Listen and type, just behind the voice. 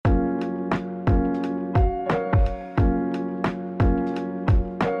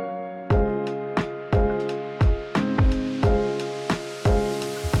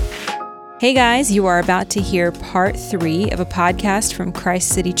Hey guys, you are about to hear part 3 of a podcast from Christ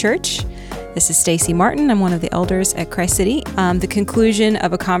City Church. This is Stacy Martin. I'm one of the elders at Christ City. The conclusion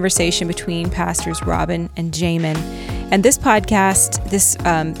of a conversation between pastors Robin and Jamin. And this podcast, this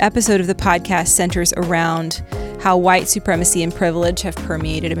episode of the podcast centers around how white supremacy and privilege have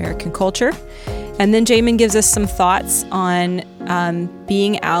permeated American culture. And then Jamin gives us some thoughts on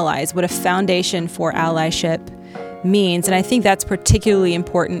being allies, what a foundation for allyship means. And I think that's particularly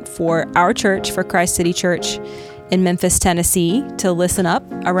important for our church, for Christ City Church in Memphis, Tennessee, to listen up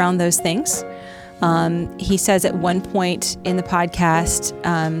around those things. He says at one point in the podcast,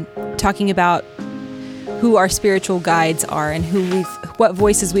 talking about who our spiritual guides are and what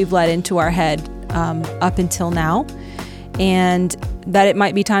voices we've let into our head up until now, and that it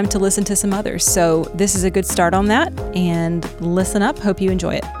might be time to listen to some others. So this is a good start on that, and listen up. Hope you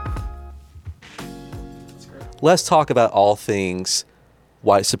enjoy it. Let's talk about all things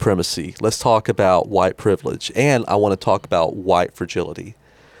white supremacy. Let's talk about white privilege. And I want to talk about white fragility.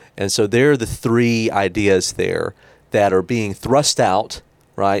 And so there are the three ideas there that are being thrust out,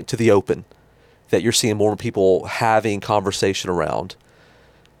 right, to the open, that you're seeing more people having conversation around.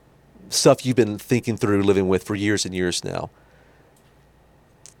 Stuff you've been thinking through, living with for years and years now.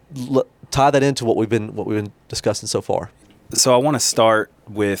 Tie that into what we've been discussing so far. So I want to start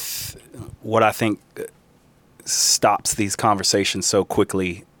with what I think stops these conversations so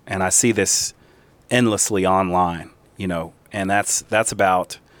quickly, and I see this endlessly online, and that's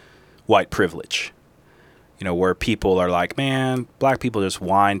about white privilege, where people are like, man, black people just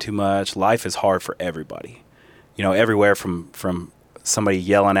whine too much. Life is hard for everybody, everywhere from somebody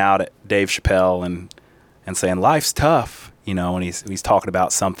yelling out at Dave Chappelle and saying life's tough, and he's talking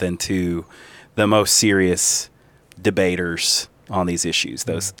about something, to the most serious debaters on these issues.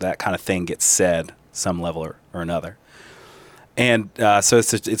 That kind of thing gets said some level or another. And so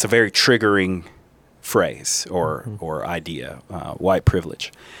it's a very triggering phrase or idea, white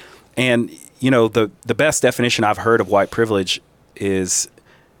privilege. And, the best definition I've heard of white privilege is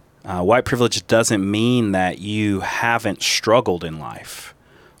white privilege doesn't mean that you haven't struggled in life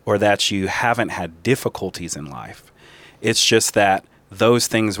or that you haven't had difficulties in life. It's just that those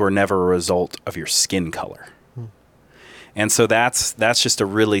things were never a result of your skin color. And so that's just a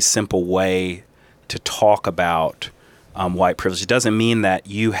really simple way to talk about white privilege. It doesn't mean that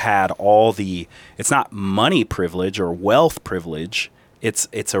you had it's not money privilege or wealth privilege.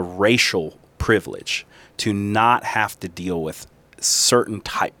 It's a racial privilege to not have to deal with certain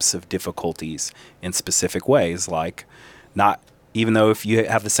types of difficulties in specific ways, like even though if you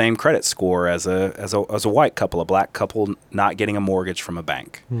have the same credit score as a white couple, a black couple not getting a mortgage from a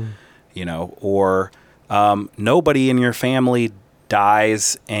bank, or nobody in your family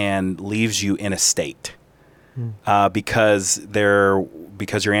dies and leaves you in a state because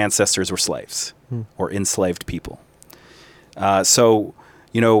your ancestors were slaves or enslaved people. So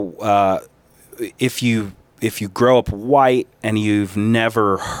if you grow up white and you've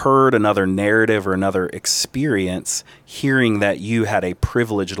never heard another narrative or another experience, hearing that you had a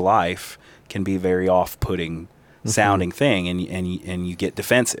privileged life can be very off-putting sounding thing, and you get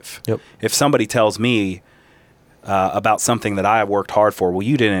defensive. Yep. If somebody tells me about something that I worked hard for, well,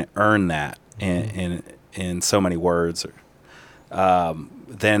 you didn't earn that in so many words,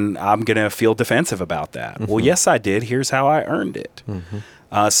 then I'm going to feel defensive about that. Well, yes, I did. Here's how I earned it.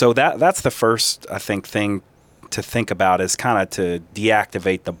 So that's the first, I think, thing to think about, is kind of to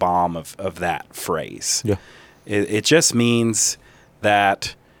deactivate the bomb of that phrase. Yeah. It just means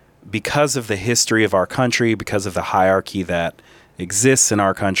that because of the history of our country, because of the hierarchy that exists in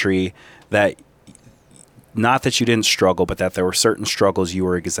our country, that not that you didn't struggle, but that there were certain struggles you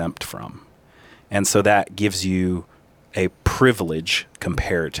were exempt from. And so that gives you a privilege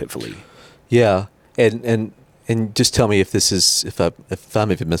comparatively. Yeah. And just tell me if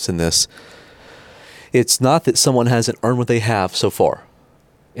I'm even missing this. It's not that someone hasn't earned what they have so far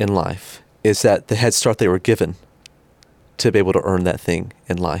in life. It's that the head start they were given to be able to earn that thing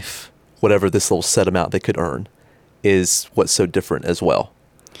in life, whatever this little set amount they could earn, is what's so different as well.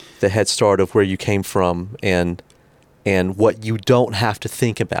 The head start of where you came from and what you don't have to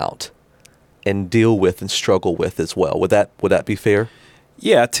think about and deal with and struggle with as well. Would that be fair?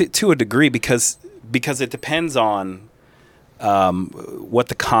 Yeah, to a degree, because it depends on what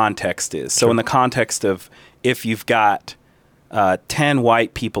the context is. So in the context of, if you've got 10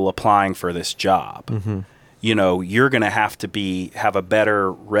 white people applying for this job, you're going to have a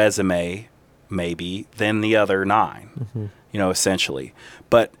better resume maybe than the other 9, essentially.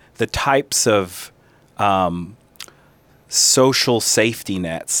 But the types of social safety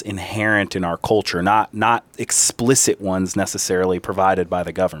nets inherent in our culture, not explicit ones necessarily provided by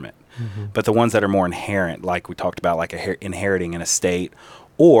the government, but the ones that are more inherent, like we talked about, like inheriting an estate,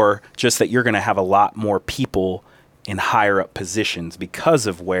 or just that you're going to have a lot more people in higher up positions because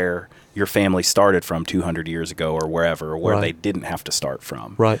of where your family started from 200 years ago or wherever, or where they didn't have to start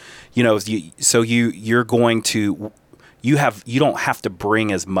from. Right. You know, you're going to, you don't have to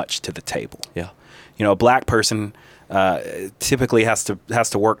bring as much to the table. Yeah. You know, a black person typically has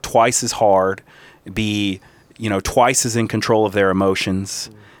to work twice as hard, be, you know, twice as in control of their emotions,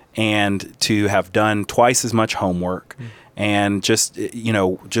 and to have done twice as much homework, and just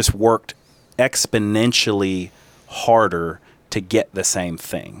worked exponentially harder to get the same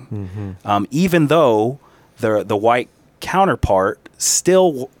thing. Even though the white counterpart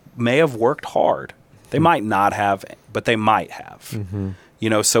still may have worked hard. They might not have, but they might have. You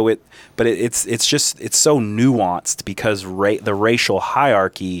know, so it's so nuanced because the racial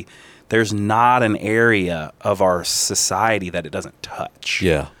hierarchy, there's not an area of our society that it doesn't touch.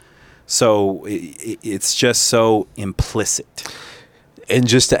 Yeah. So it's just so implicit. And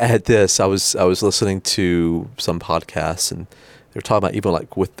just to add this, I was listening to some podcasts, and they were talking about even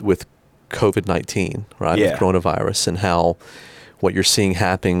like with COVID-19, right? Yeah. With coronavirus, and how what you're seeing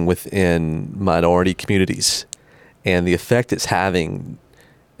happening within minority communities and the effect it's having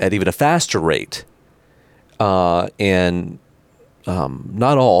at even a faster rate. And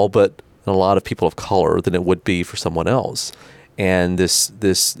not all, but a lot of people of color than it would be for someone else. And this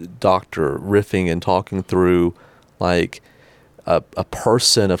doctor riffing and talking through like a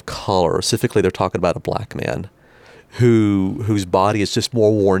person of color, specifically they're talking about a black man whose body is just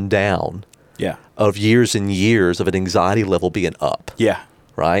more worn down. Yeah. Of years and years of an anxiety level being up. Yeah.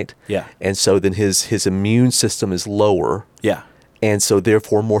 Right? Yeah. And so then his immune system is lower. Yeah. And so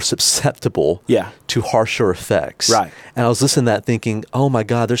therefore more susceptible to harsher effects. Right. And I was listening to that thinking, oh my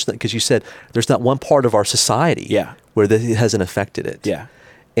God, because you said there's not one part of our society where it hasn't affected it. Yeah.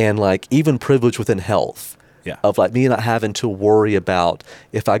 And like even privilege within health. Yeah. Of like me not having to worry about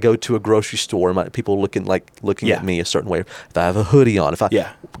if I go to a grocery store, people looking at me a certain way. If I have a hoodie on, if I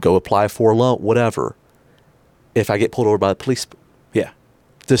go apply for a loan, whatever. If I get pulled over by the police. Yeah.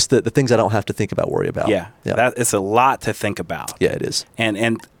 Just the things I don't have to think about, worry about. Yeah. That it's a lot to think about. Yeah, it is.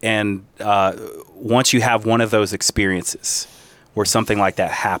 And once you have one of those experiences where something like that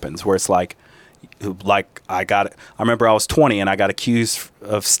happens, where it's like I remember I was 20 and I got accused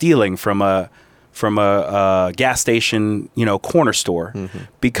of stealing from a gas station, corner store,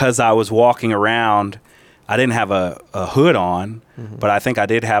 because I was walking around. I didn't have a hood on, but I think I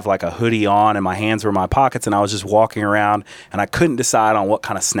did have like a hoodie on, and my hands were in my pockets, and I was just walking around, and I couldn't decide on what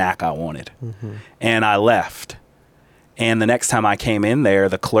kind of snack I wanted. And I left. And the next time I came in there,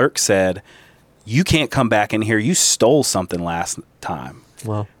 the clerk said, "You can't come back in here. You stole something last time."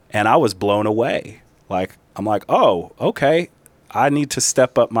 Wow. And I was blown away. I'm like, oh, okay. I need to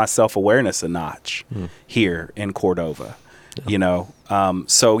step up my self-awareness a notch here in Cordova,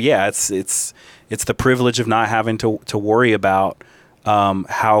 So yeah, it's the privilege of not having to worry about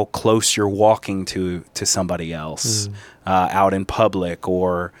how close you're walking to somebody else out in public,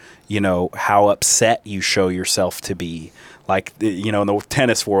 or how upset you show yourself to be. Like, in the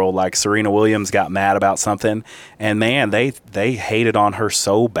tennis world, like Serena Williams got mad about something, and man, they hated on her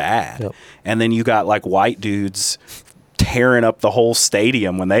so bad. Yep. And then you got like white dudes tearing up the whole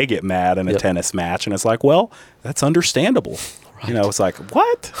stadium when they get mad in a tennis match. And it's like, well, that's understandable. Right. It's like,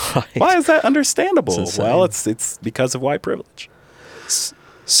 what? Right. Why is that understandable? Well, it's because of white privilege.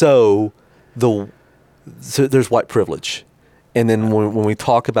 So there's white privilege. And then when we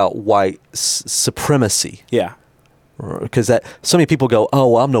talk about white supremacy. Yeah. Because so many people go, oh,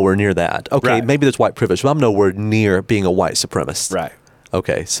 well, I'm nowhere near that. Okay, right. Maybe there's white privilege, but I'm nowhere near being a white supremacist. Right.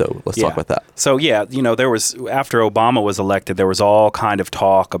 Okay, so let's talk about that. So there was, after Obama was elected, there was all kind of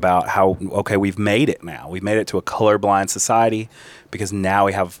talk about how, okay, we've made it now. We've made it to a colorblind society because now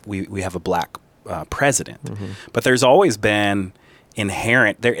we have a black president. But there's always been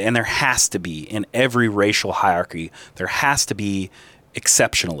inherent there, and there has to be in every racial hierarchy, there has to be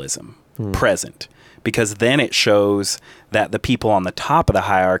exceptionalism present, because then it shows that the people on the top of the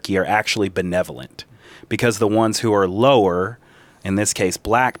hierarchy are actually benevolent, because the ones who are lower, in this case,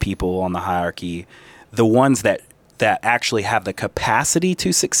 black people on the hierarchy, the ones that actually have the capacity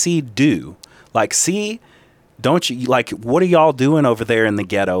to succeed do. Like, see, don't you, like, what are y'all doing over there in the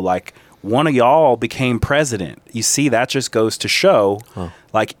ghetto? Like, one of y'all became president. You see, that just goes to show,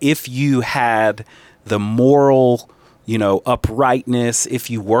 like, if you had the moral, uprightness,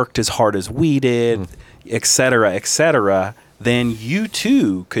 if you worked as hard as we did, et cetera, then you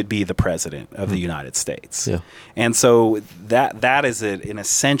too could be the president of the United States. Yeah. And so that is an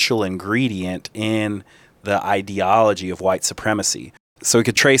essential ingredient in the ideology of white supremacy. so we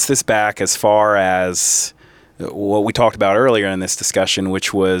could trace this back as far as what we talked about earlier in this discussion,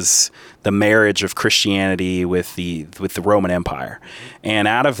 which was the marriage of Christianity with the Roman Empire. And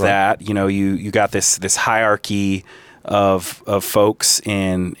out of that, you got this hierarchy of folks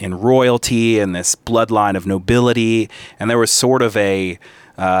in royalty and this bloodline of nobility, and there was sort of a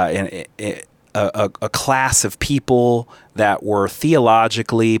class of people that were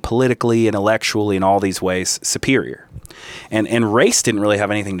theologically, politically, intellectually, in all these ways superior. And race didn't really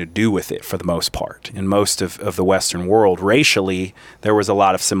have anything to do with it for the most part. In most of the Western world, racially, there was a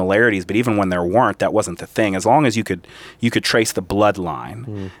lot of similarities, but even when there weren't, that wasn't the thing. As long as you could trace the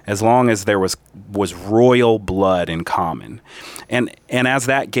bloodline, as long as there was royal blood in common. And as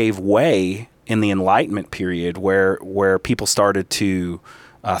that gave way in the Enlightenment period, where people started to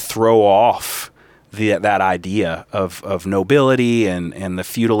throw off that idea of nobility and the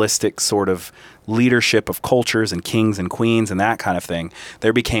feudalistic sort of leadership of cultures and kings and queens and that kind of thing,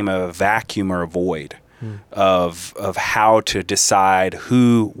 there became a vacuum or a void of how to decide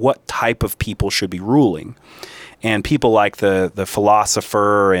what type of people should be ruling. And people like the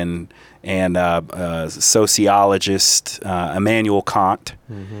philosopher and sociologist Immanuel Kant,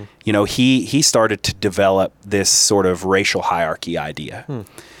 he started to develop this sort of racial hierarchy idea.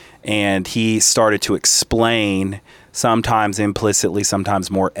 And he started to explain, sometimes implicitly, sometimes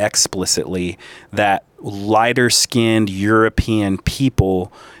more explicitly, that lighter-skinned European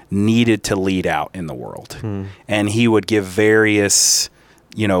people needed to lead out in the world. And he would give various,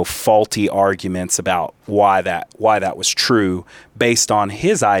 faulty arguments about why that was true based on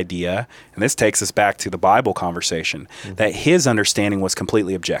his idea. And this takes us back to the Bible conversation, that his understanding was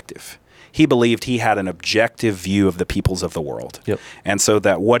completely objective. He believed he had an objective view of the peoples of the world. Yep. And so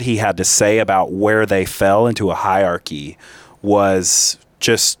that what he had to say about where they fell into a hierarchy was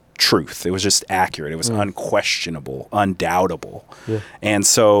just truth. It was just accurate. It was unquestionable, undoubtable. Yeah. And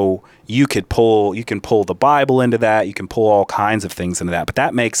so you can pull the Bible into that. You can pull all kinds of things into that. But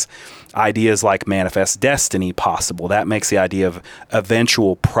that makes ideas like manifest destiny possible. That makes the idea of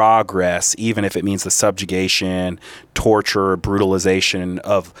eventual progress, even if it means the subjugation, torture, brutalization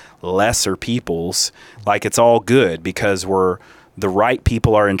of lesser peoples, like it's all good because the right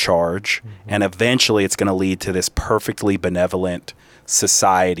people are in charge, and eventually it's going to lead to this perfectly benevolent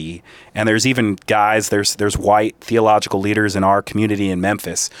society. And there's even guys, there's white theological leaders in our community in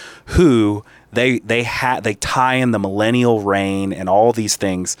Memphis who they tie in the millennial reign and all these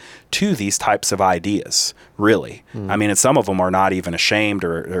things to these types of ideas, really. I mean, and some of them are not even ashamed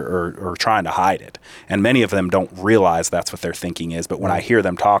or trying to hide it. And many of them don't realize that's what their thinking is. But when I hear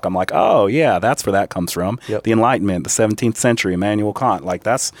them talk, I'm like, oh, yeah, that's where that comes from. Yep. The Enlightenment, the 17th century, Immanuel Kant, like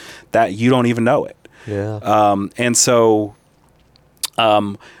that you don't even know it. Yeah. And so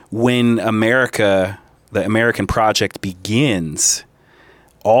when the American project begins,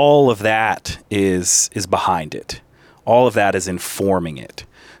 all of that is behind it. All of that is informing it.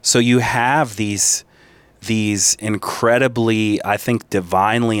 So you have these incredibly, I think,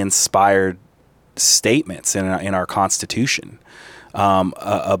 divinely inspired statements in our Constitution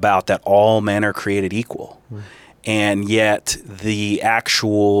about that all men are created equal. And yet the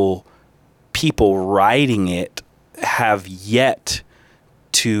actual people writing it have yet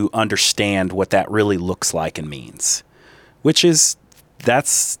to understand what that really looks like and means, which is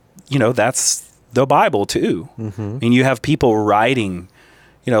that's the Bible too. I mean, you have people writing,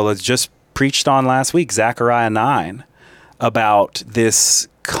 let's just preached on last week, Zechariah 9, about this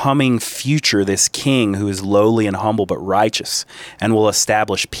coming future, this king who is lowly and humble but righteous and will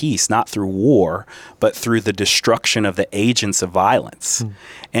establish peace, not through war, but through the destruction of the agents of violence.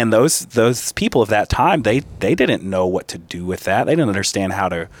 And those people of that time, they didn't know what to do with that. They didn't understand how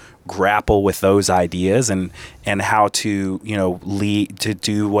to grapple with those ideas and how to, lead to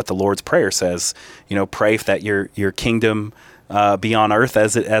do what the Lord's Prayer says, pray that your kingdom be on earth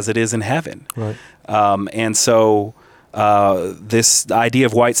as it is in heaven. Right. And so this idea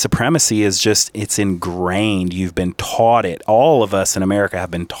of white supremacy is it's ingrained. You've been taught it. All of us in America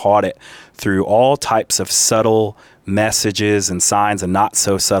have been taught it through all types of subtle messages and signs and not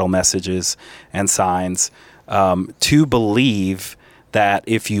so subtle messages and signs, to believe that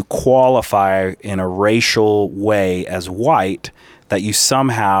if you qualify in a racial way as white, that you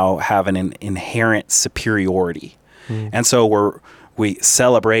somehow have an inherent superiority. And so we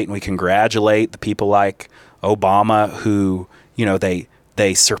celebrate and we congratulate the people like Obama who,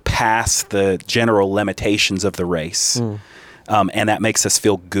 they surpass the general limitations of the race. And that makes us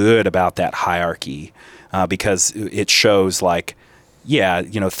feel good about that hierarchy because it shows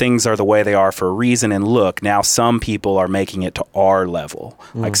things are the way they are for a reason. And look, now some people are making it to our level,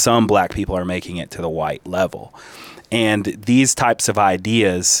 like some black people are making it to the white level. And these types of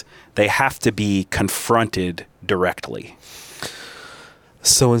ideas, they have to be confronted directly.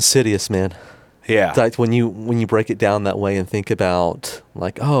 So insidious, man. Yeah. Like when you break it down that way and think about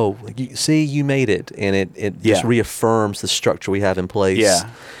like, oh, you made it, and it just reaffirms the structure we have in place. Yeah.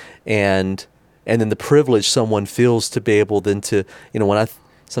 And then the privilege someone feels to be able then to, when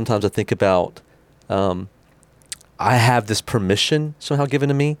sometimes I think about, I have this permission somehow given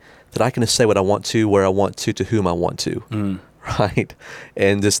to me that I can just say what I want to, where I want to whom I want to, right?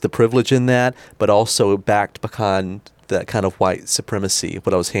 And just the privilege in that, but also backed behind that kind of white supremacy,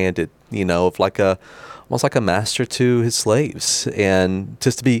 what I was handed, of almost like a master to his slaves. And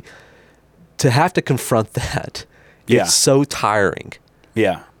just to have to confront that, it's so tiring.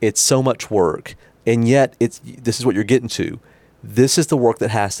 Yeah. It's so much work. And yet this is what you're getting to. This is the work that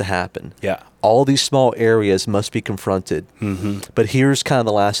has to happen. Yeah. All these small areas must be confronted. Mm-hmm. But here's kind of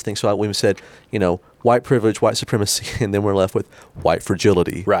the last thing. So we said, white privilege, white supremacy, and then we're left with white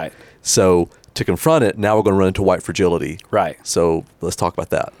fragility. Right. So to confront it, now we're going to run into white fragility. Right. So let's talk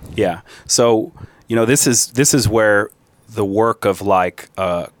about that. Yeah. So, this is where the work of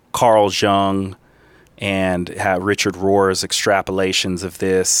Carl Jung and Richard Rohr's extrapolations of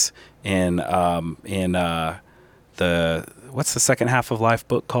this in the what's the second half of life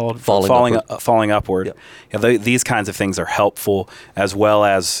book called? Falling Upward. Yep. Yeah, these kinds of things are helpful, as well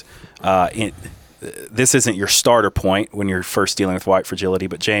as this isn't your starter point when you're first dealing with white fragility,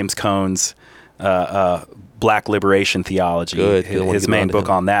 but James Cone's Black Liberation Theology, his main book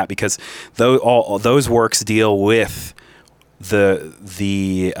on that, because all those works deal with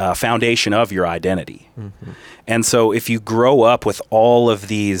the foundation of your identity. Mm-hmm. And so if you grow up with all of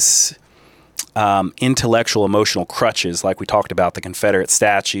these intellectual, emotional crutches, like we talked about, the Confederate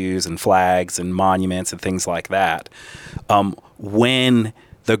statues and flags and monuments and things like that, when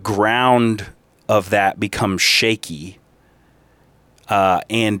the ground of that becomes shaky,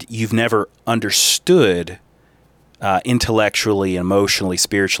 and you've never understood intellectually, emotionally,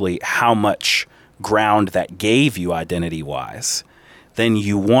 spiritually, how much ground that gave you identity-wise, then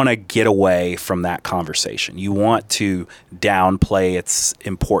you want to get away from that conversation. You want to downplay its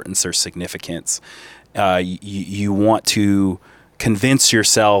importance or significance. You want to convince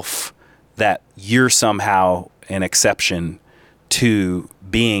yourself that you're somehow an exception to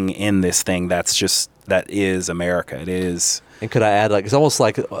being in this thing that is America. It is. And could I add, it's almost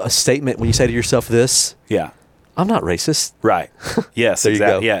like a statement when you say to yourself this? Yeah. I'm not racist. Right. Yes, there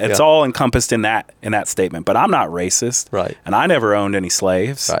exactly. You go. Yeah, it's all encompassed in that statement. But I'm not racist. Right. And I never owned any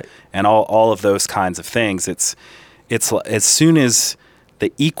slaves. Right. And all of those kinds of things. It's as soon as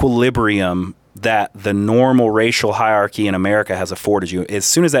the equilibrium that the normal racial hierarchy in America has afforded you, as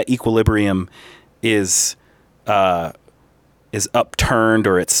soon as that equilibrium is upturned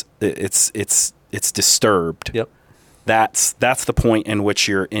or it's disturbed. Yep. That's the point in which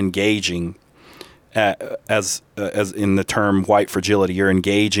you're engaging. As in the term white fragility, you're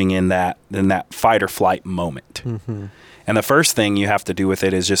engaging in that fight or flight moment. Mm-hmm. And the first thing you have to do with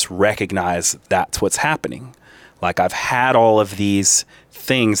it is just recognize that's what's happening. Like, I've had all of these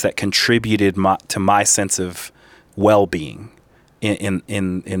things that contributed to my sense of well-being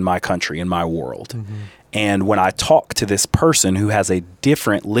in my country, in my world. Mm-hmm. And when I talk to this person who has a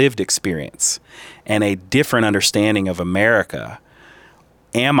different lived experience and a different understanding of America,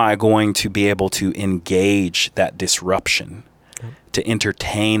 am I going to be able to engage that disruption, to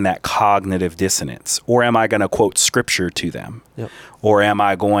entertain that cognitive dissonance? Or am I going to quote scripture to them? Yep. Or am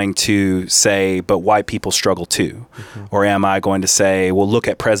I going to say, but white people struggle too? Mm-hmm. Or am I going to say, well, look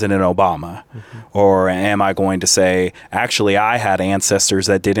at President Obama? Mm-hmm. Or am I going to say, actually, I had ancestors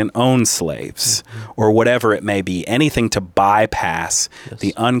that didn't own slaves? Mm-hmm. Or whatever it may be. Anything to bypass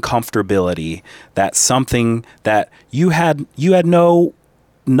the uncomfortability that something that you had no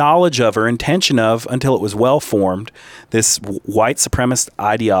knowledge of or intention of until it was well formed, this white supremacist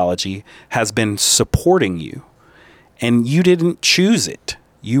ideology has been supporting you, and you didn't choose it.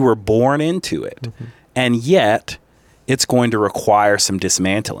 You were born into it. Mm-hmm. And yet it's going to require some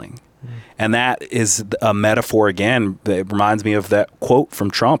dismantling. Mm-hmm. And that is a metaphor, again, that reminds me of that quote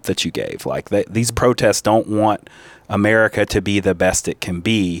from Trump that you gave. Like, these protests don't want America to be the best it can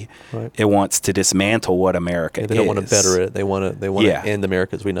be. Right. It wants to dismantle what America is. They don't want to better it. They want to end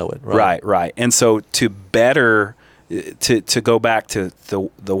America as we know it. Right. And so to better, to go back to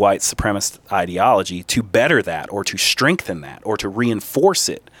the white supremacist ideology, to better that or to strengthen that or to reinforce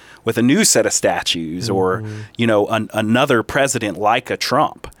it with a new set of statues or, another president like a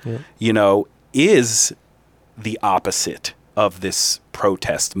Trump, is the opposite of this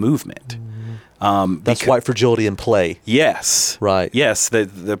protest movement. Mm-hmm. That's white fragility in play. Yes. Right. Yes.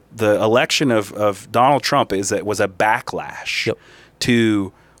 The election of Donald Trump was a backlash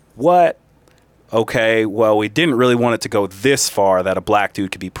to what? Okay, well, we didn't really want it to go this far that a black dude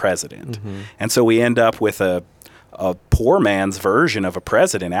could be president. And so we end up with a poor man's version of a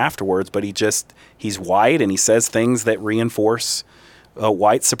president afterwards, but he's white and he says things that reinforce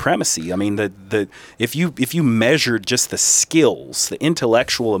white supremacy. I mean, if you measured just the skills, the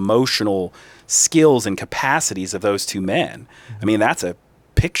intellectual, emotional skills and capacities of those two men, I mean, that's a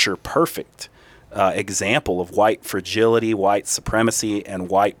picture perfect example of white fragility, white supremacy, and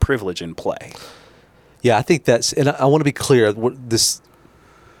white privilege in play. Yeah, I think and I want to be clear. I'm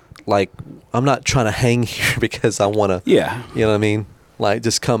not trying to hang here because I want to. Yeah. You know what I mean? Like,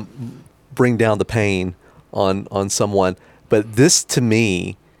 just come bring down the pain on someone. But this, to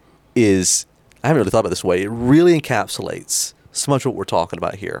me, I haven't really thought about it this way. It really encapsulates so much what we're talking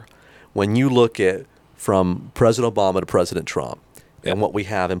about here. When you look at from President Obama to President Trump and what we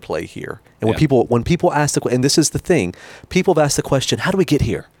have in play here. And when people ask and this is the thing, people have asked the question, how do we get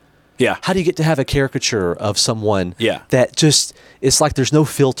here? Yeah. How do you get to have a caricature of someone Yeah. that just, it's like there's no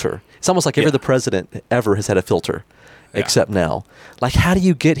filter. It's almost like every other president ever has had a filter except now. Like, how do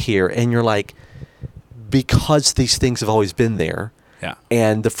you get here? And you're like, because these things have always been there. Yeah.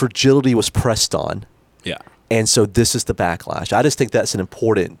 And the fragility was pressed on. Yeah. And so this is the backlash. I just think that's an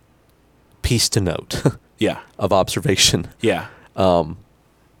important piece to note. Of observation. Yeah. And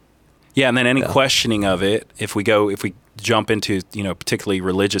then any questioning of it, if we jump into, particularly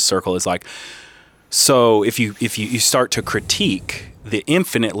religious circle, is like, so if you start to critique the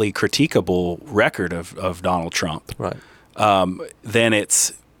infinitely critiquable record of Donald Trump, right? Then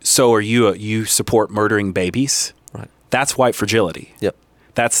it's, so are you support murdering babies? Right. That's white fragility. Yep.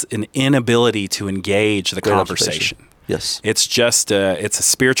 That's an inability to engage the conversation. Yes. It's just it's a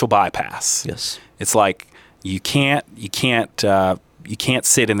spiritual bypass. Yes. It's like you can't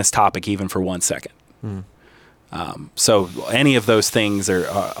sit in this topic even for 1 second. So any of those things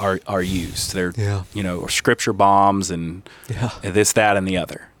are used. They're or scripture bombs and this, that, and the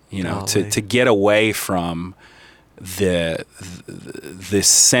other. To get away from the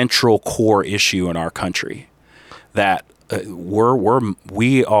central core issue in our country that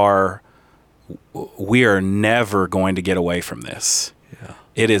we are never going to get away from this. Yeah.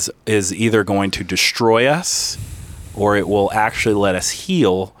 It is either going to destroy us, or it will actually let us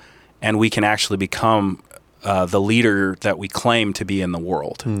heal, and we can actually become the leader that we claim to be in the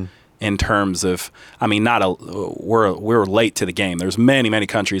world. In terms of, we're late to the game. There's many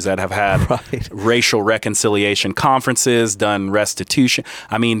countries that have had racial reconciliation conferences, done restitution.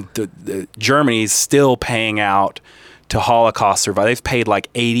 I mean, Germany's still paying out to Holocaust survivors. They've paid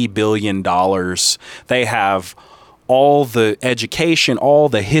like $80 billion. They have all the education, all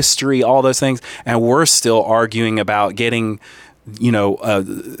the history, all those things, and we're still arguing about getting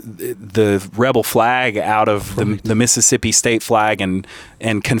the rebel flag out of the Mississippi state flag and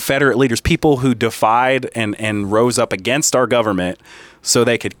Confederate leaders, people who defied and rose up against our government so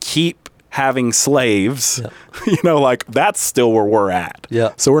they could keep having slaves. Like, that's still where we're at.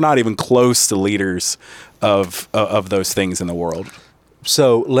 So we're not even close to leaders of those things in the world.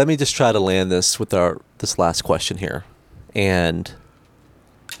 So let me just try to land this with this last question here. And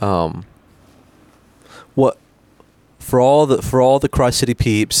what for all the Christ City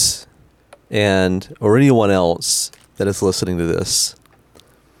peeps or anyone else that is listening to this,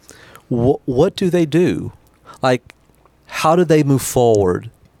 what do they do? Like, how do they move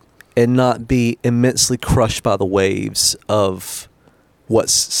forward and not be immensely crushed by the waves of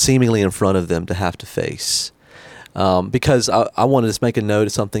what's seemingly in front of them to have to face? Because I want to just make a note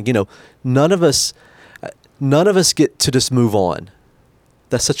of something. None of us get to just move on.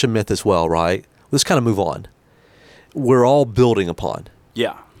 That's such a myth as well, right? Let's kind of move on. We're all building upon.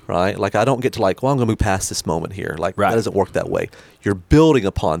 Yeah. Right? Like, I don't get to I'm going to move past this moment here. Like, that doesn't work that way. You're building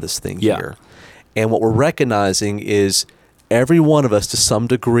upon this thing here. And what we're recognizing is every one of us, to some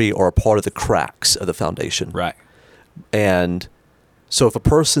degree, are a part of the cracks of the foundation. Right. And so if a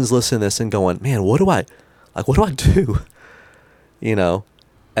person's listening to this and going, man, what do I do? And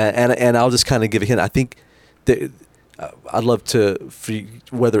I'll just kind of give a hint. I think that I'd love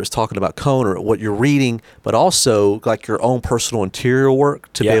whether it's talking about Cone or what you're reading, but also like your own personal interior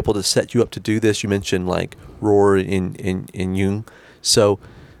work to be able to set you up to do this. You mentioned like Rohr in Jung. So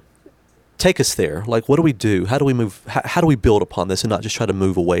take us there. Like, what do we do? How do we move? How do we build upon this and not just try to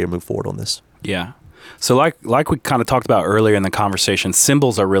move away or move forward on this? Yeah. So like we kind of talked about earlier in the conversation,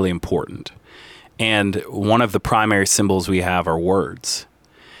 symbols are really important. And one of the primary symbols we have are words.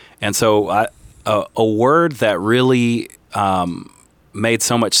 And so a word that really made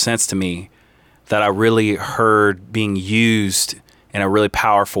so much sense to me that I really heard being used in a really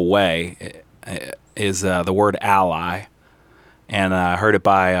powerful way is the word ally. And I heard it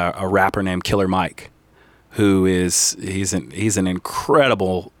by a rapper named Killer Mike, who he's an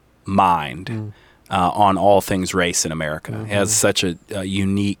incredible mind on all things race in America. Mm-hmm. He has such a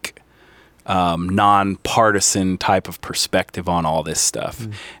unique, non-partisan type of perspective on all this stuff.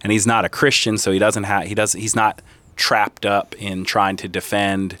 And he's not a Christian, so he's not trapped up in trying to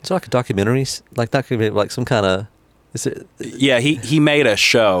defend. It's like a documentary, like some kind of. Is it? Yeah, he made a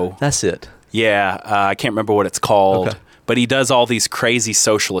show. That's it. Yeah, I can't remember what it's called. Okay. But he does all these crazy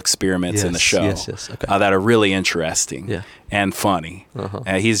social experiments in the show okay. That are really interesting and funny.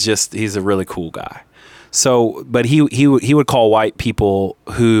 Uh-huh. He's a really cool guy. So, but he would call white people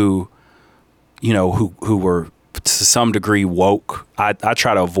who were to some degree woke. I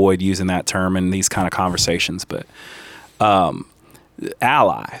try to avoid using that term in these kind of conversations, but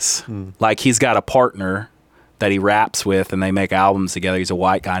allies. Like he's got a partner that he raps with and they make albums together. He's a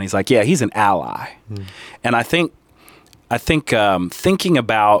white guy and he's like, yeah, he's an ally. And I think thinking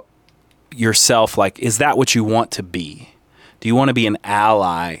about yourself, like, is that what you want to be? Do you want to be an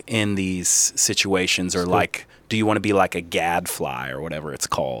ally in these situations, or like, do you want to be like a gadfly or whatever it's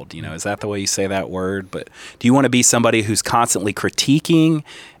called? Is that the way you say that word? But do you want to be somebody who's constantly critiquing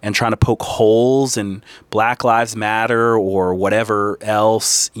and trying to poke holes in Black Lives Matter or whatever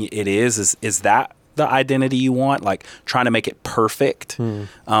else it is? Is that the identity you want, like trying to make it perfect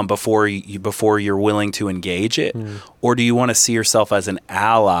before you're willing to engage it? Or do you want to see yourself as an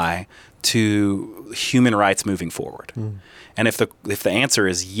ally to human rights moving forward? And if the answer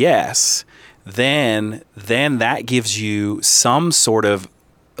is yes, then that gives you some sort of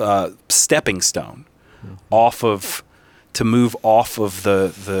stepping stone to move off of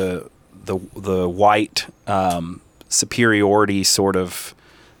the white superiority sort of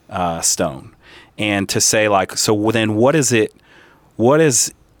stone. And to say, like, so then what is it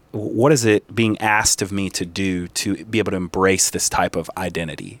being asked of me to do to be able to embrace this type of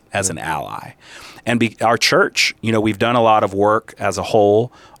identity as an ally? And our church, we've done a lot of work as a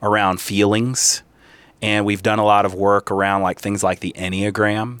whole around feelings, and we've done a lot of work around like things like the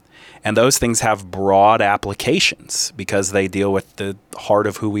Enneagram. And those things have broad applications because they deal with the heart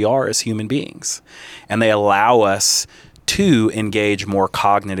of who we are as human beings. And they allow us to engage more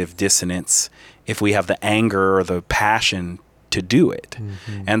cognitive dissonance if we have the anger or the passion to do it.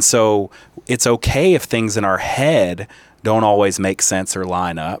 And so it's okay if things in our head don't always make sense or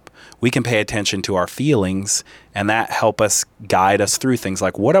line up. We can pay attention to our feelings, and that help us guide us through things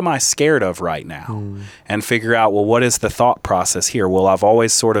like, what am I scared of right now? And figure out, well, what is the thought process here? Well, I've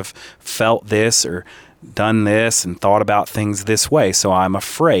always sort of felt this or done this and thought about things this way, so I'm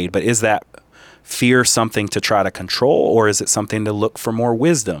afraid. But is that fear something to try to control, or is it something to look for more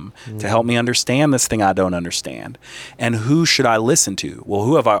wisdom to help me understand this thing I don't understand? And who should I listen to? Well,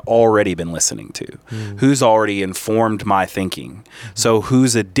 who have I already been listening to? Who's already informed my thinking? So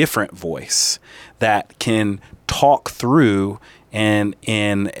who's a different voice that can talk through and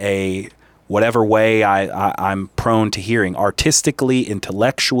in a whatever way I'm prone to hearing, artistically,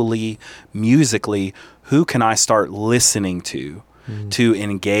 intellectually, musically, who can I start listening to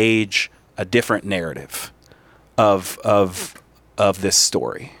engage a different narrative of this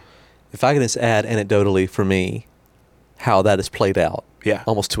story? If I can just add anecdotally for me how that has played out,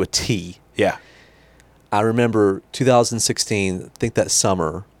 almost to a T. Yeah. I remember 2016, I think that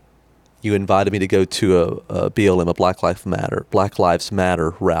summer, you invited me to go to a BLM, a Black Lives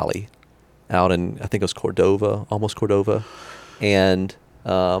Matter rally out in, I think it was almost Cordova, and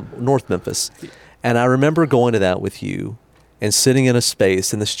North Memphis. And I remember going to that with you and sitting in a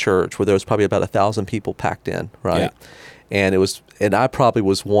space in this church where there was probably about 1,000 people packed in, right? Yeah. And I probably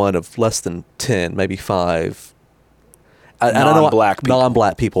was one of less than 10, maybe 5.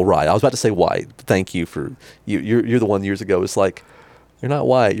 Non-black people, right? I was about to say white. Thank you for you're the one years ago. It's like, you're not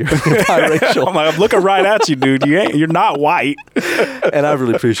white. You're biracial. I'm looking right at you, dude. You're not white. And I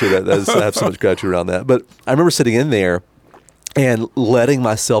really appreciate that. I have so much gratitude around that. But I remember sitting in there and letting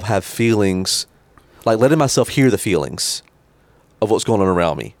myself have feelings, like letting myself hear the feelings of what's going on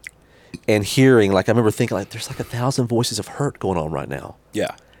around me, and hearing, like, I remember thinking, like, there's like 1,000 voices of hurt going on right now.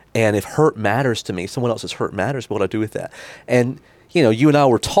 Yeah. And if hurt matters to me, someone else's hurt matters, what do I do with that? And, you and I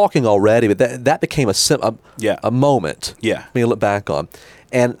were talking already, but that became a moment. Yeah. Me to look back on.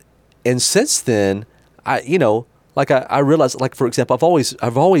 And since then, I realized, like, for example,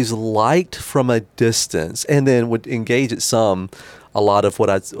 I've always liked from a distance, and then would engage at a lot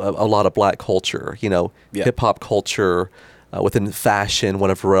of black culture, hip hop culture, within fashion,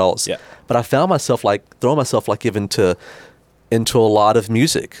 whatever else. Yeah. But I found myself throwing myself even to into a lot of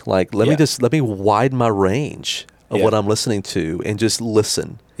music. Like, let Yeah. me widen my range of Yeah. what I'm listening to and just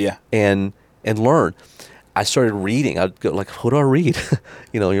listen. Yeah. And learn. I started reading. I'd go like, what do I read?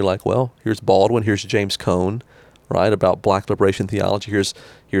 You're like, well, here's Baldwin, here's James Cone, right, about Black liberation theology.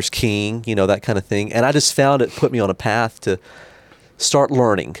 Here's King, that kind of thing. And I just found it put me on a path to start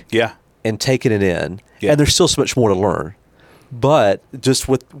learning. Yeah. And taking it in. Yeah. And there's still so much more to learn. But just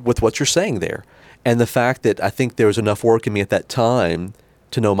with what you're saying there, and the fact that I think there was enough work in me at that time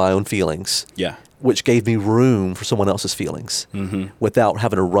to know my own feelings, Yeah. which gave me room for someone else's feelings without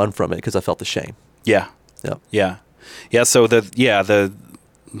having to run from it because I felt the shame. Yeah. Yeah. Yeah. Yeah. So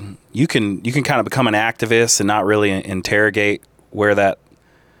you can kind of become an activist and not really interrogate where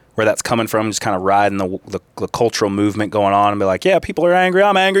that's coming from, just kind of riding the cultural movement going on and be like, yeah, people are angry.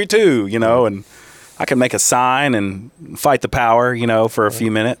 I'm angry too, and I can make a sign and fight the power, for a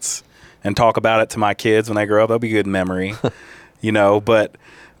few minutes and talk about it to my kids when they grow up. That'll be a good memory, but,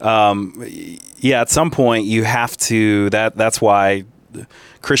 at some point you have to, that's why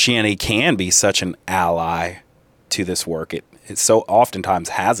Christianity can be such an ally to this work. It so oftentimes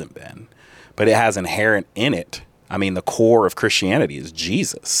hasn't been, but it has inherent in it. I mean, the core of Christianity is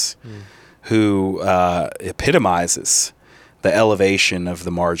Jesus, who epitomizes the elevation of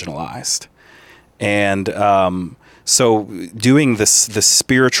the marginalized. And so doing the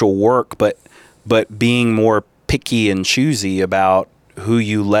spiritual work, but being more picky and choosy about who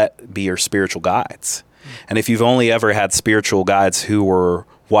you let be your spiritual guides. And if you've only ever had spiritual guides who were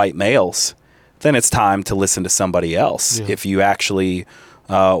white males, then it's time to listen to somebody else. Yeah. If you actually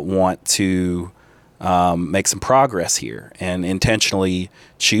want to make some progress here and intentionally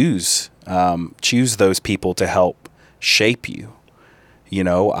choose those people to help shape you.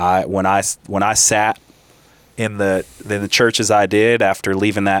 When I sat in the churches I did after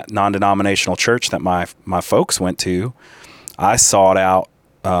leaving that non-denominational church that my folks went to, I sought out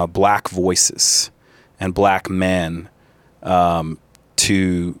black voices and black men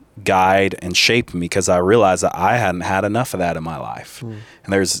to guide and shape me, because I realized that I hadn't had enough of that in my life. And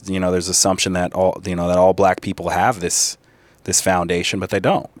there's assumption that all black people have this foundation, but they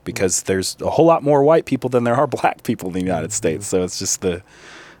don't, because there's a whole lot more white people than there are black people in the United States. So it's just the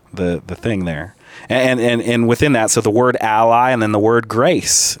thing there. And within that, so the word ally and then the word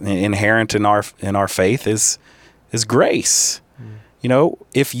grace, inherent in our faith is grace.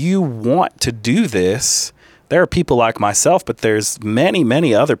 If you want to do this, there are people like myself, but there's many,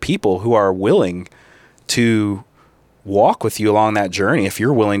 many other people who are willing to walk with you along that journey if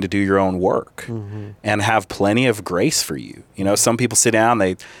you're willing to do your own work and have plenty of grace for you. Some people sit down,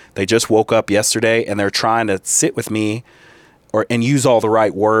 they just woke up yesterday and they're trying to sit with me and use all the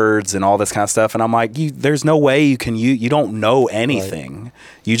right words and all this kind of stuff. And I'm like, there's no way you don't know anything. Right.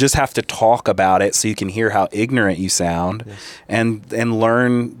 You just have to talk about it so you can hear how ignorant you sound. Yes. and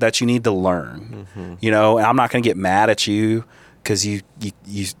learn that you need to learn, and I'm not going to get mad at you because you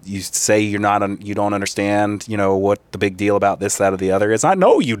say you don't understand, what the big deal about this, that, or the other is. I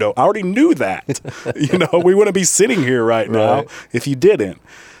know you don't. I already knew that. We wouldn't be sitting here right now if you didn't.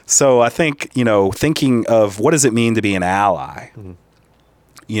 So I think, thinking of what does it mean to be an ally,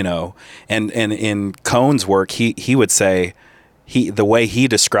 and in Cone's work, he would say the way he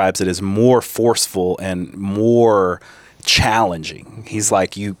describes it is more forceful and more challenging. He's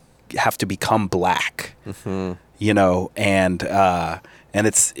like, you have to become black, and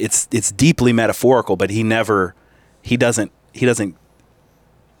it's deeply metaphorical, but he doesn't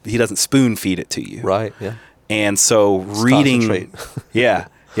spoon feed it to you. Right. Yeah. And so reading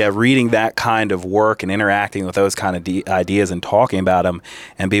that kind of work and interacting with those kind of ideas and talking about them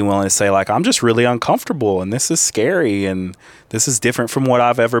and being willing to say, like, I'm just really uncomfortable and this is scary and this is different from what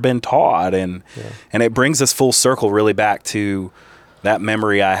I've ever been taught. And it brings us full circle really back to that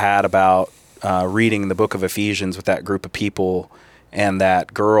memory I had about reading the book of Ephesians with that group of people and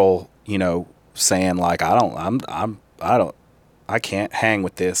that girl, saying like, I can't hang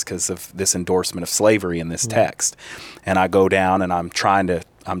with this because of this endorsement of slavery in this text. And I go down and I'm trying to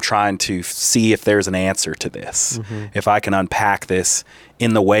see if there's an answer to this, if I can unpack this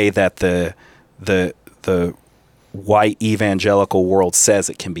in the way that the white evangelical world says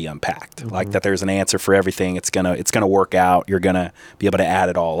it can be unpacked, like that there's an answer for everything. It's gonna work out. You're gonna be able to add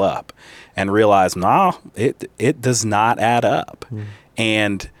it all up, and realize, it does not add up,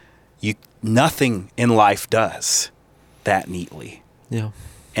 and nothing in life does that neatly. Yeah.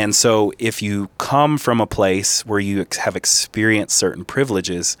 And so if you come from a place where you have experienced certain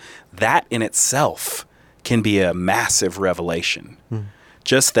privileges, that in itself can be a massive revelation.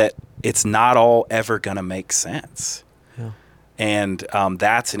 Just that it's not all ever going to make sense. Yeah. And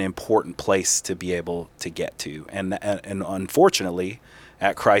that's an important place to be able to get to. And unfortunately,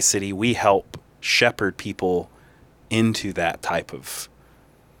 at Christ City, we help shepherd people into that type of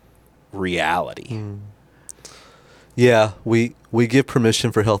reality. Yeah, we give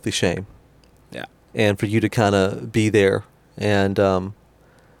permission for healthy shame. Yeah. And for you to kind of be there. And,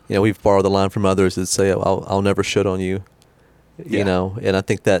 we've borrowed the line from others that say, I'll never shit on you. And I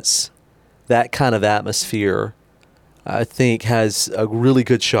think that kind of atmosphere, I think, has a really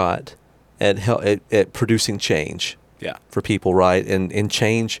good shot at producing change for people, right? And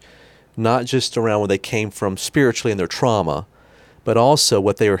change not just around where they came from spiritually in their trauma, but also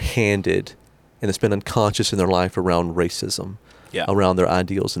what they were handed and it's been unconscious in their life around racism, around their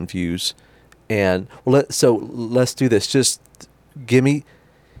ideals and views. And let's do this. Just give me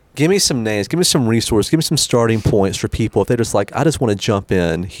some names, give me some resources, give me some starting points for people if they're just like, I just want to jump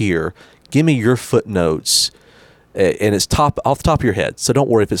in here. Give me your footnotes, and it's off the top of your head. So don't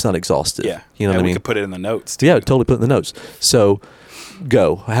worry if it's not exhaustive. Yeah, you know what I mean. We could put it in the notes too. Yeah, totally put it in the notes. So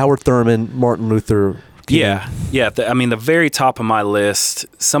go Howard Thurman, Martin Luther King. The very top of my list,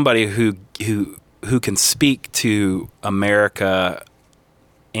 somebody who can speak to America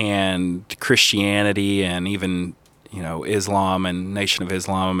and Christianity and even Islam and Nation of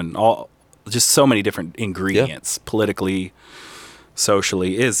Islam and all, just so many different ingredients politically,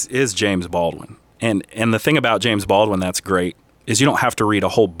 socially, is James Baldwin. And the thing about James Baldwin that's great is you don't have to read a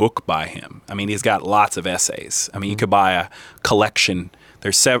whole book by him. I mean, he's got lots of essays. I mean, you could buy a collection.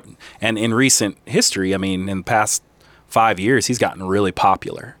 There's seven, and in recent history, I mean, in the past 5 years, he's gotten really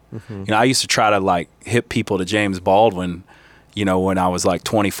popular. I used to try to hip people to James Baldwin, when I was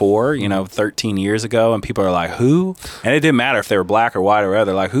 24, 13 years ago, and people are like, who? And it didn't matter if they were black or white or whatever.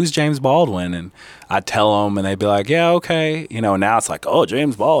 They're like, who's James Baldwin? And I'd tell them, and they'd be like, yeah, okay. Now it's like, oh,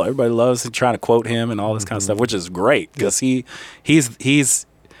 James Baldwin. Everybody loves trying to quote him and all this kind of stuff, which is great because he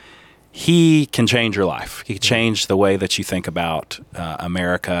can change your life. He can change the way that you think about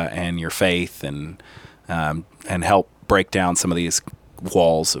America and your faith, and help break down some of these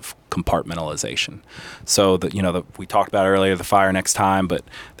walls of compartmentalization. So that we talked about earlier, The Fire Next Time, but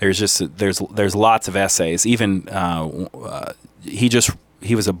there's lots of essays. Even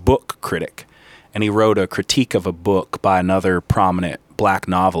he was a book critic, and he wrote a critique of a book by another prominent black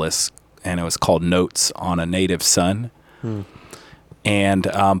novelist, and it was called Notes on a Native Son. And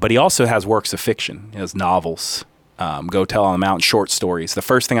but he also has works of fiction. He has novels, Go Tell on the Mountain, short stories. The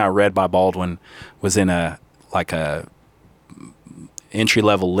first thing I read by Baldwin was in a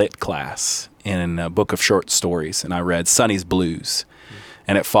entry-level lit class in a book of short stories, and I read Sonny's Blues,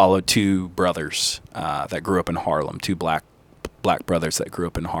 and it followed two brothers that grew up in Harlem, two black brothers that grew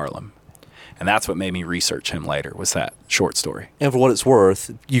up in Harlem. And that's what made me research him later, was that short story. And for what it's worth,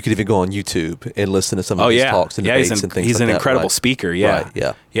 you could even go on YouTube and listen to some of his talks and debates and things like that. He's an incredible speaker, Right,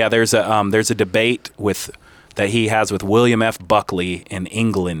 yeah. Yeah, there's a debate that he has with William F. Buckley in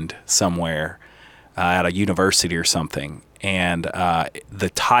England somewhere at a university or something. And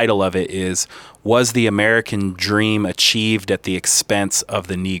the title of it is, Was the American Dream Achieved at the Expense of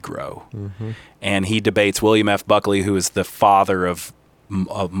the Negro? And he debates William F. Buckley, who is the father of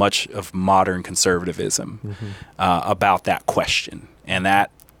much of modern conservatism, about that question. And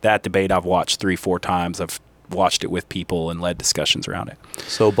that debate I've watched 3-4 times. I've watched it with people and led discussions around it.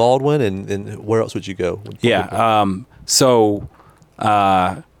 So Baldwin, and where else would you go?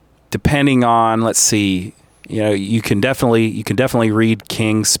 Depending on, let's see, you can definitely read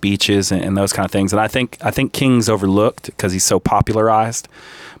King's speeches and those kind of things. And I think King's overlooked because he's so popularized,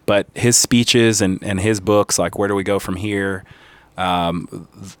 but his speeches and his books, like Where Do We Go From Here?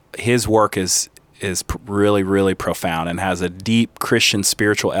 His work is really, really profound and has a deep Christian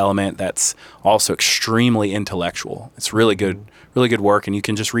spiritual element that's also extremely intellectual. It's really good work, and you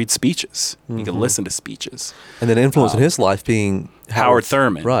can just read speeches. You can listen to speeches. And then influence in his life being Howard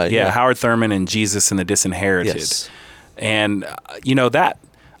Thurman. Right. Yeah, Howard Thurman and Jesus and the Disinherited. Yes. And, that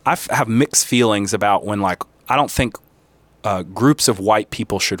I have mixed feelings about when, I don't think groups of white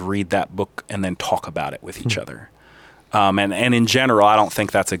people should read that book and then talk about it with each other. And in general, I don't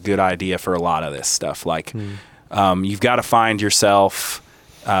think that's a good idea for a lot of this stuff. You've got to find yourself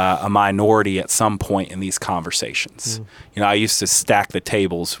a minority at some point in these conversations. I used to stack the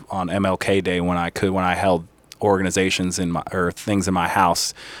tables on MLK Day when I held organizations or things in my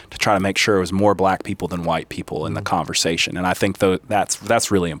house to try to make sure it was more black people than white people in the conversation. And I think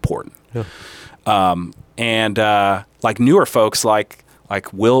that's really important. Yeah. And newer folks like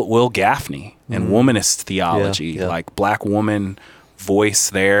Will Gaffney and womanist theology, like black woman voice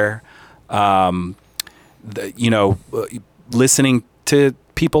there. Listening to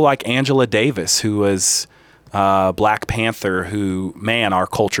people like Angela Davis, who was Black Panther, who, man, our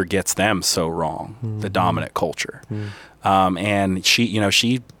culture gets them so wrong, the dominant culture. And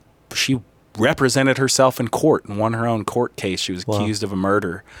she represented herself in court and won her own court case. She was accused of a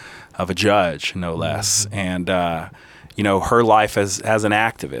murder of a judge, no less. And, her life as an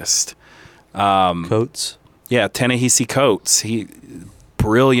activist. Coates. Yeah, Ta-Nehisi Coates.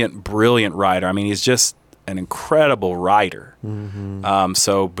 Brilliant writer. I mean, he's just an incredible writer.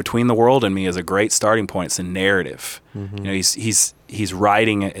 So Between the World and Me is a great starting point. It's a narrative. He's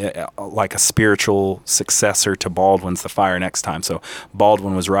writing like a spiritual successor to Baldwin's The Fire Next Time. So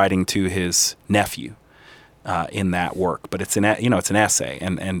Baldwin was writing to his nephew in that work, but it's an essay,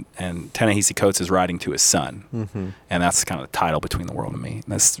 and Ta-Nehisi Coates is writing to his son, and that's kind of the title, Between the World and Me. And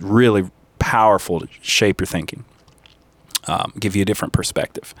that's really powerful to shape your thinking, give you a different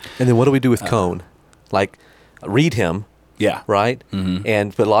perspective. And then what do we do with Cone? Like, read him. Yeah. Right?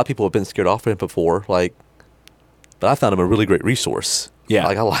 But a lot of people have been scared off of him before. But I found him a really great resource. Yeah.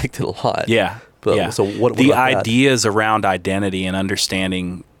 Like, I liked it a lot. Yeah. But, So what the about ideas around identity and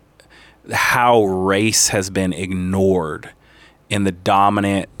understanding how race has been ignored in the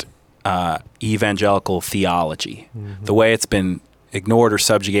dominant evangelical theology, the way it's been ignored or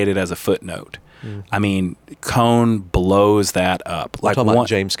subjugated as a footnote. I mean, Cone blows that up. We're talking about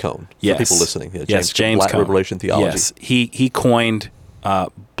James Cone. Yes. For people listening. Yeah, James Black Cone. Liberation Theology. Yes. He coined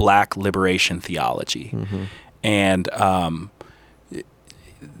Black Liberation Theology. And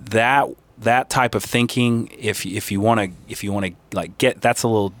that type of thinking, if you want to like get, that's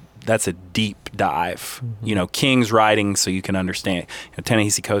a deep dive. King's writing so you can understand.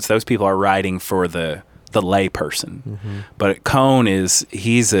 Ta-Nehisi Coates, those people are writing for the lay person. But Cone was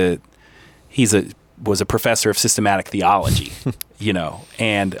a professor of systematic theology,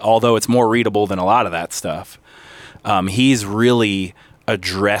 and although it's more readable than a lot of that stuff, he's really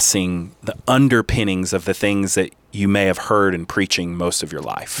addressing the underpinnings of the things that you may have heard in preaching most of your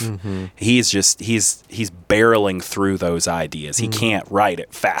life. He's barreling through those ideas. He can't write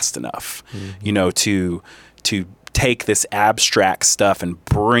it fast enough, to take this abstract stuff and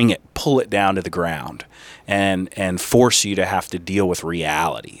pull it down to the ground and force you to have to deal with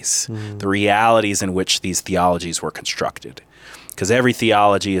realities, the realities in which these theologies were constructed. Because every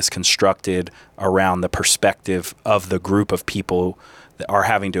theology is constructed around the perspective of the group of people that are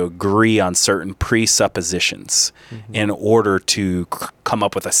having to agree on certain presuppositions in order to come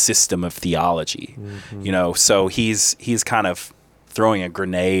up with a system of theology. So he's kind of throwing a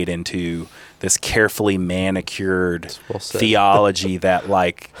grenade into this carefully manicured theology that,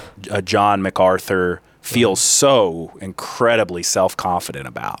 like, John MacArthur feels so incredibly self-confident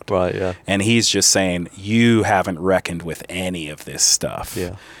about. Right, yeah. And he's just saying, you haven't reckoned with any of this stuff.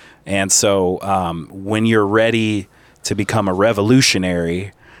 Yeah. And so when you're ready to become a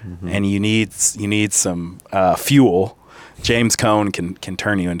revolutionary and you need some fuel, James Cone can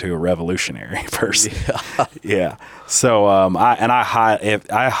turn you into a revolutionary person. Yeah. So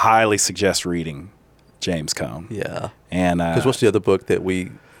I highly suggest reading James Cone. Yeah. And because what's the other book that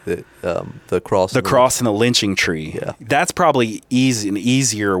the cross? The Cross and the Lynching Tree. Yeah. That's probably an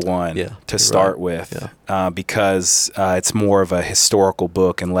easier one to start with, because it's more of a historical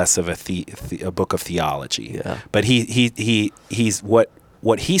book and less of a book of theology. Yeah. But he's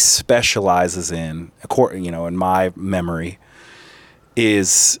what he specializes in, in my memory,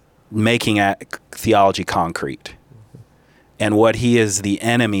 is making theology concrete. And what he is the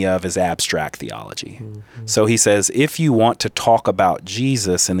enemy of is abstract theology. So he says, if you want to talk about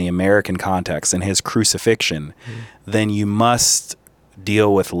Jesus in the American context and his crucifixion, then you must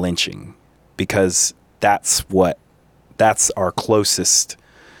deal with lynching, because that's our closest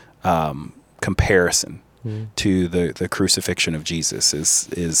comparison to the crucifixion of Jesus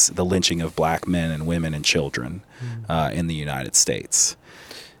is the lynching of black men and women and children in the United States.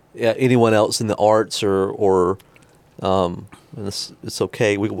 Yeah. Anyone else in the arts or and it's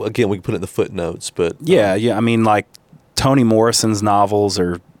okay. We can put it in the footnotes, but yeah. I mean, like, Toni Morrison's novels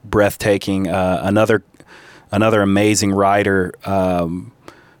are breathtaking. Another amazing writer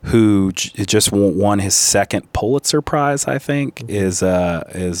who just won his second Pulitzer Prize, I think, is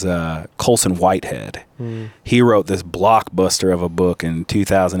Colson Whitehead. He wrote this blockbuster of a book in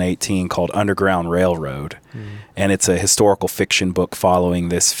 2018 called Underground Railroad, and it's a historical fiction book following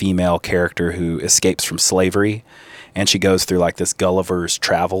this female character who escapes from slavery. And she goes through like this Gulliver's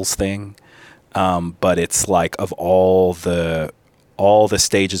Travels thing, but it's like of all the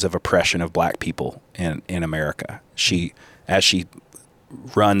stages of oppression of black people in America. As she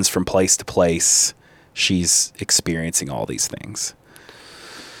runs from place to place, she's experiencing all these things.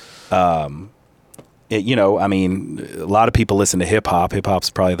 I mean, a lot of people listen to hip hop. Hip hop's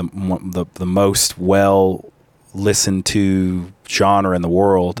probably the most well listen to genre in the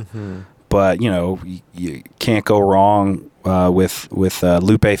world. But, you can't go wrong with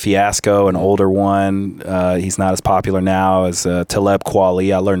Lupe Fiasco, an older one. He's not as popular now as Talib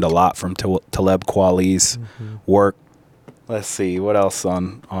Kweli. I learned a lot from Talib Kweli's work. Let's see, what else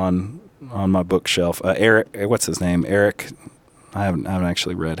on my bookshelf? Eric, what's his name? Eric. I haven't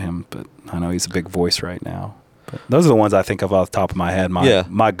actually read him, but I know he's a big voice right now. But those are the ones I think of off the top of my head.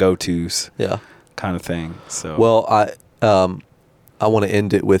 My go-tos. Yeah. Kind of thing. So. Well, I want to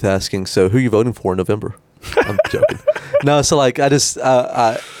end it with asking, so who are you voting for in November? I'm joking. No, so like I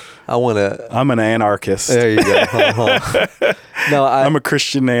want to. I'm an anarchist. There you go. No, I'm a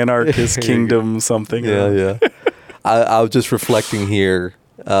Christian anarchist, kingdom something. Yeah. I was just reflecting here.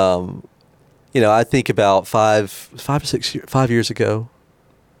 I think about 5 years ago,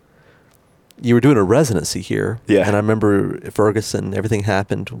 you were doing a residency here. Yeah. And I remember Ferguson, everything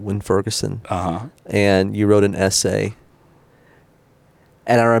happened when Ferguson. And you wrote an essay.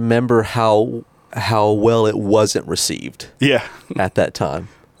 And I remember how well it wasn't received. Yeah. At that time.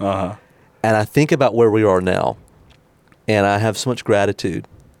 And I think about where we are now, and I have so much gratitude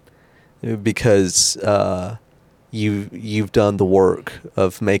because you've done the work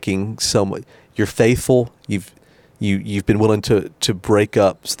of making so much. You're faithful. You've been willing to break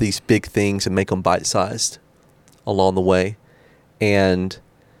up these big things and make them bite-sized along the way, and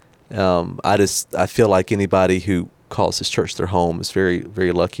I feel like anybody who calls this church their home is very,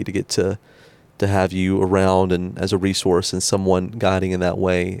 very lucky to get to have you around and as a resource and someone guiding in that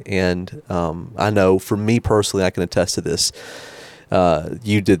way. And I know for me personally, I can attest to this.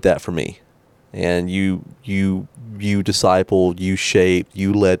 You did that for me, and you discipled, you shaped,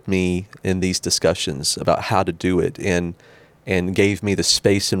 you led me in these discussions about how to do it, and gave me the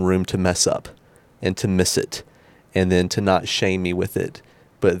space and room to mess up and to miss it, and then to not shame me with it,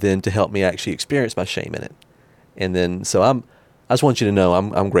 but then to help me actually experience my shame in it. And then, so I just want you to know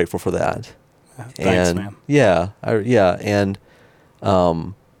I'm grateful for that. Thanks, man.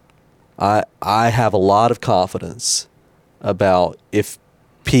 And I have a lot of confidence about if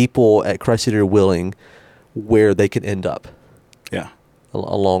people at Christ City are willing, where they can end up. Yeah.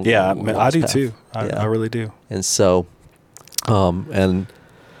 Along. Yeah, I do path. too. I really do. And so, thank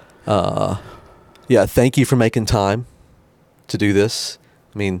you for making time to do this.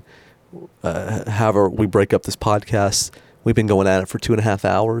 I mean, however we break up this podcast, we've been going at it for 2.5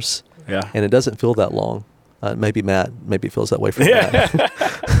 hours. Yeah. And it doesn't feel that long. Maybe it feels that way for Matt.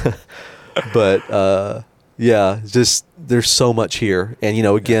 But just there's so much here. And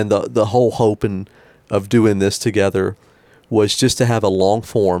again, the whole hope of doing this together was just to have a long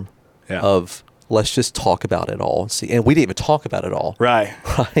form of let's just talk about it all. See, and we didn't even talk about it all. Right.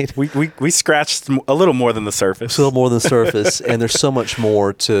 We scratched a little more than the surface. A little more than the surface, and there's so much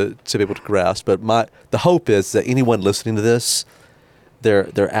more to be able to grasp. But the hope is that anyone listening to this,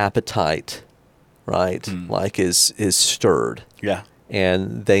 their appetite, right, is stirred. Yeah.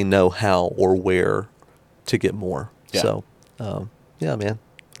 And they know how or where to get more. Yeah. So, man,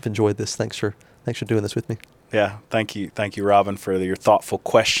 I've enjoyed this. Thanks for doing this with me. Yeah, thank you, Robin, for your thoughtful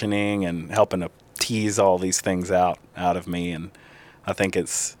questioning and helping to tease all these things out of me. And I think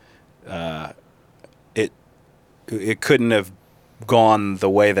it's it couldn't have gone the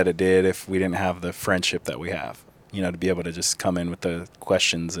way that it did if we didn't have the friendship that we have. To be able to just come in with the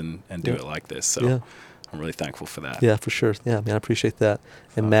questions and do it like this. So I'm really thankful for that. Yeah, for sure. Yeah, man, I appreciate that.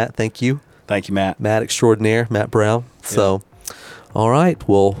 And Matt, thank you. Thank you, Matt. Matt extraordinaire, Matt Brown. So, all right.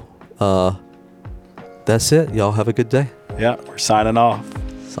 Well, that's it. Y'all have a good day. Yeah, we're signing off.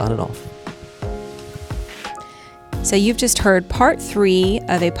 So you've just heard part 3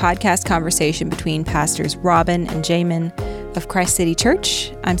 of a podcast conversation between pastors Robin and Jamin of Christ City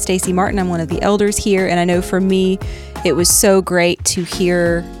Church. I'm Stacy Martin. I'm one of the elders here, and I know for me, it was so great to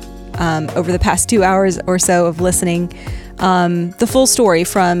hear over the past 2 hours or so of listening the full story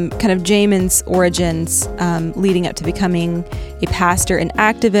from kind of Jamin's origins leading up to becoming a pastor and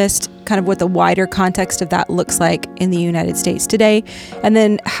activist, kind of what the wider context of that looks like in the United States today, and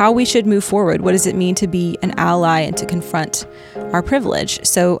then how we should move forward. What does it mean to be an ally and to confront our privilege?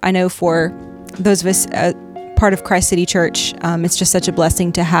 So I know for those of us part of Christ City Church, it's just such a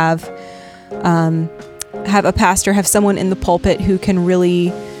blessing to have a pastor, have someone in the pulpit who can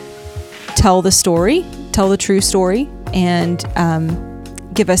really tell the true story, and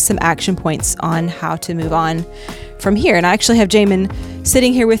give us some action points on how to move on from here. And I actually have Jamin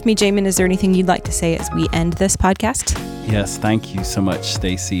sitting here with me. Jamin, is there anything you'd like to say as we end this podcast? Yes, thank you so much,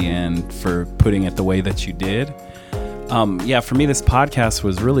 Stacy, and for putting it the way that you did. For me, this podcast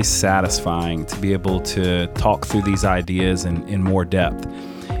was really satisfying to be able to talk through these ideas in more depth.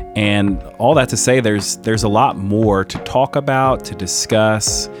 And all that to say, there's a lot more to talk about, to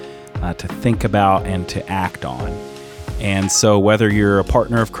discuss, to think about, and to act on. And so whether you're a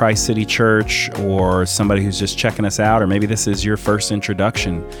partner of Christ City Church or somebody who's just checking us out, or maybe this is your first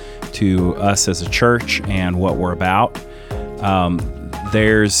introduction to us as a church and what we're about,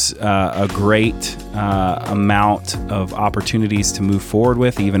 there's a great amount of opportunities to move forward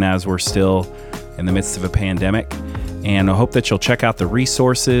with, even as we're still in the midst of a pandemic. And I hope that you'll check out the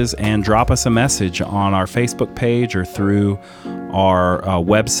resources and drop us a message on our Facebook page or through our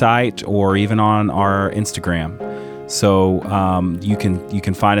website or even on our Instagram. So you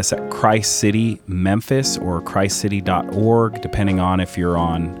can find us at Christ City Memphis or christcity.org, depending on if you're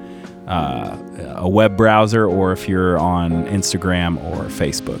on a web browser or if you're on Instagram or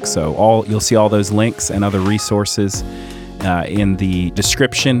Facebook. So you'll see all those links and other resources in the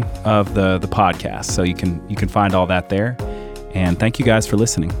description of the podcast. So you can find all that there. And thank you guys for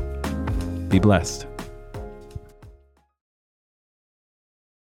listening. Be blessed.